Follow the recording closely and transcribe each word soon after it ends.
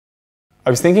I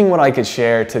was thinking what I could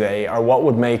share today or what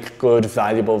would make good,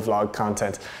 valuable vlog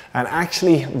content. And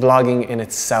actually, vlogging in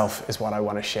itself is what I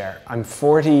want to share. I'm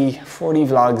 40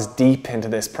 vlogs deep into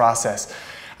this process,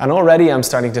 and already I'm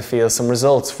starting to feel some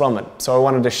results from it. So I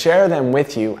wanted to share them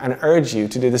with you and urge you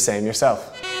to do the same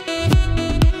yourself.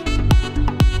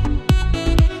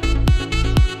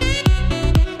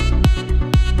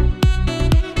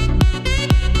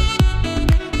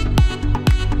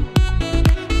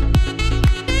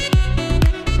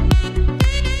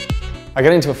 I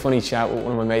got into a funny chat with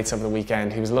one of my mates over the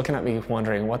weekend. He was looking at me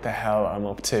wondering what the hell I'm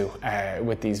up to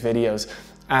with these videos.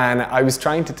 And I was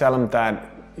trying to tell him that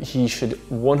he should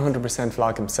 100%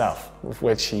 vlog himself, with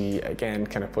which he again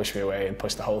kind of pushed me away and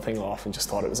pushed the whole thing off and just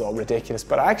thought it was all ridiculous.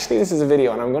 But actually this is a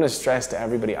video and I'm going to stress to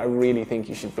everybody, I really think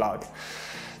you should vlog.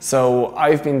 So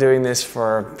I've been doing this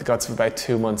for the guts of about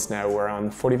 2 months now. We're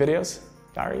on 40 videos.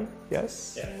 Larry,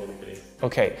 yes? Yeah, 40 videos.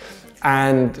 Okay,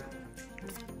 and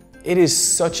it is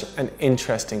such an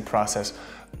interesting process.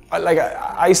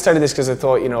 I started this because I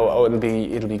thought, you know, oh, it'll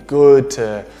be good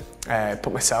to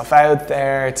put myself out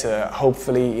there, to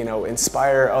hopefully, you know,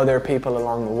 inspire other people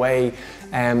along the way.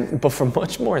 But for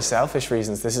much more selfish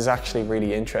reasons, this is actually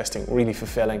really interesting, really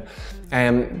fulfilling.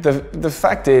 The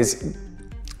fact is,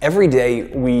 every day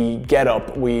we get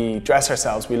up, we dress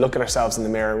ourselves, we look at ourselves in the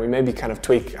mirror, we maybe kind of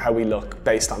tweak how we look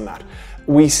based on that.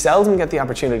 We seldom get the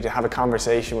opportunity to have a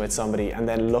conversation with somebody and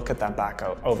then look at that back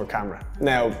over camera.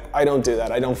 Now, I don't do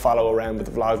that. I don't follow around with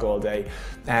the vlog all day.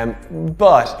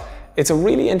 But it's a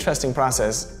really interesting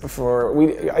process.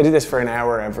 I do this for an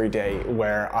hour every day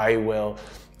where I will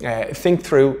think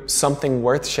through something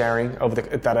worth sharing over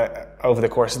the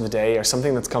course of the day, or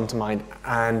something that's come to mind,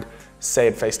 and say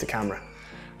it face to camera.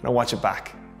 And I watch it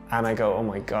back. And I go, oh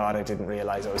my God, I didn't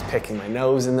realize I was picking my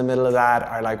nose in the middle of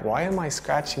that. Or like, why am I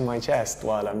scratching my chest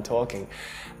while I'm talking?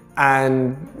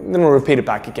 And then we'll repeat it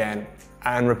back again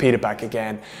and repeat it back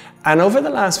again. And over the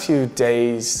last few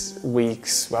days,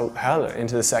 weeks, well, hell,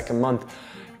 into the second month,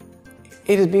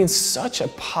 it has been such a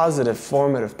positive,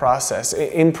 formative process.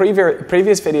 In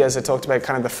previous videos, I talked about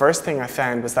kind of the first thing I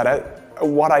found was that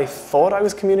what I thought I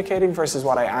was communicating versus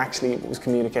what I actually was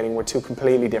communicating were two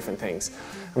completely different things.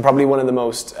 And probably one of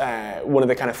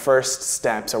the kind of first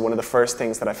steps, or one of the first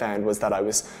things that I found, was that I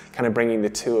was kind of bringing the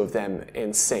two of them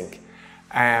in sync.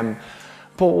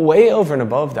 But way over and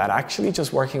above that, actually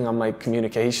just working on my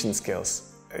communication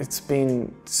skills, it's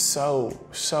been so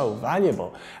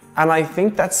valuable. And I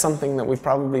think that's something that we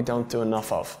probably don't do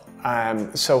enough of.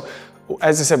 So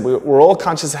as I said, we're all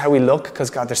conscious of how we look because,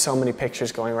 God, there's so many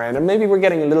pictures going around. And maybe we're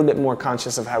getting a little bit more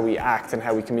conscious of how we act and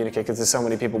how we communicate because there's so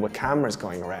many people with cameras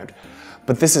going around.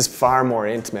 But this is far more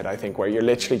intimate, I think, where you're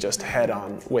literally just head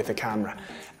on with a camera.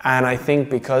 And I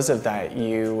think because of that,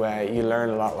 you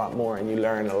learn a lot more, and you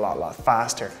learn a lot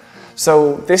faster.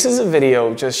 So this is a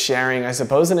video just sharing, I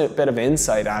suppose, a bit of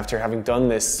insight after having done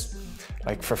this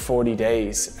like for 40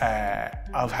 days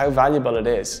of how valuable it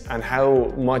is and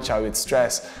how much I would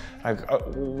stress. Like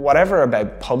whatever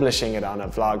about publishing it on a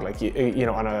vlog, like you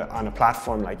know, on a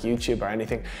platform like YouTube or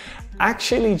anything,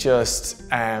 actually just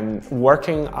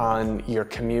working on your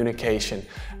communication,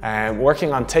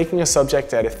 working on taking a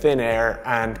subject out of thin air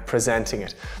and presenting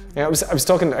it. You know, I was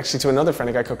talking actually to another friend,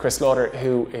 a guy called Chris Lauder,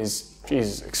 who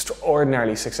he's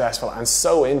extraordinarily successful and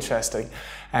so interesting,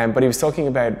 but he was talking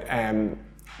about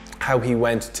how he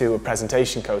went to a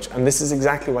presentation coach, and this is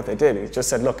exactly what they did. He just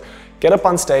said, look, get up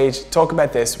on stage, talk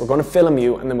about this, we're going to film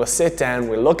you, and then we'll sit down,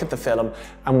 we'll look at the film,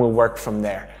 and we'll work from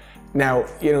there. Now,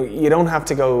 you know, you don't have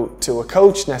to go to a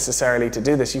coach necessarily to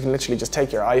do this. You can literally just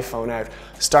take your iPhone out,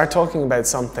 start talking about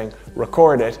something,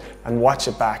 record it, and watch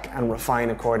it back and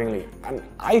refine accordingly. And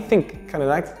I think kind of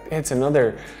that hits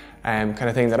another kind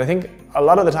of thing that I think a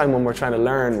lot of the time when we're trying to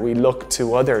learn, we look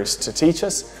to others to teach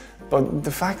us. But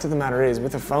the fact of the matter is,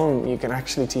 with a phone, you can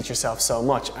actually teach yourself so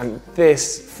much. And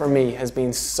this, for me, has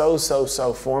been so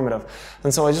formative.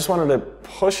 And so I just wanted to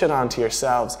push it onto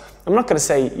yourselves. I'm not going to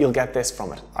say you'll get this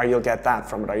from it, or you'll get that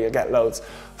from it, or you'll get loads.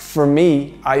 For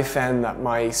me, I found that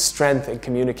my strength in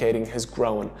communicating has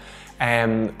grown.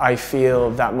 I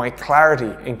feel that my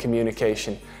clarity in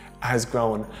communication has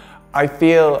grown. I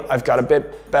feel I've got a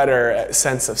bit better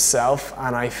sense of self,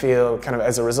 and I feel kind of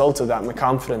as a result of that, my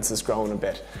confidence has grown a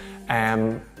bit.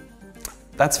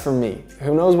 That's for me.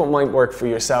 Who knows what might work for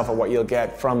yourself or what you'll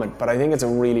get from it, but I think it's a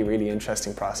really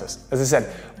interesting process. As I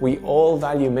said, we all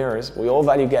value mirrors. We all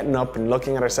value getting up and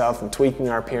looking at ourselves and tweaking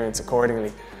our appearance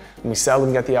accordingly. And we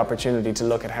seldom get the opportunity to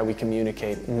look at how we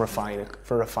communicate and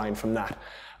refine from that.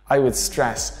 I would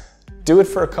stress, do it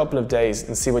for a couple of days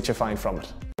and see what you find from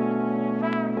it.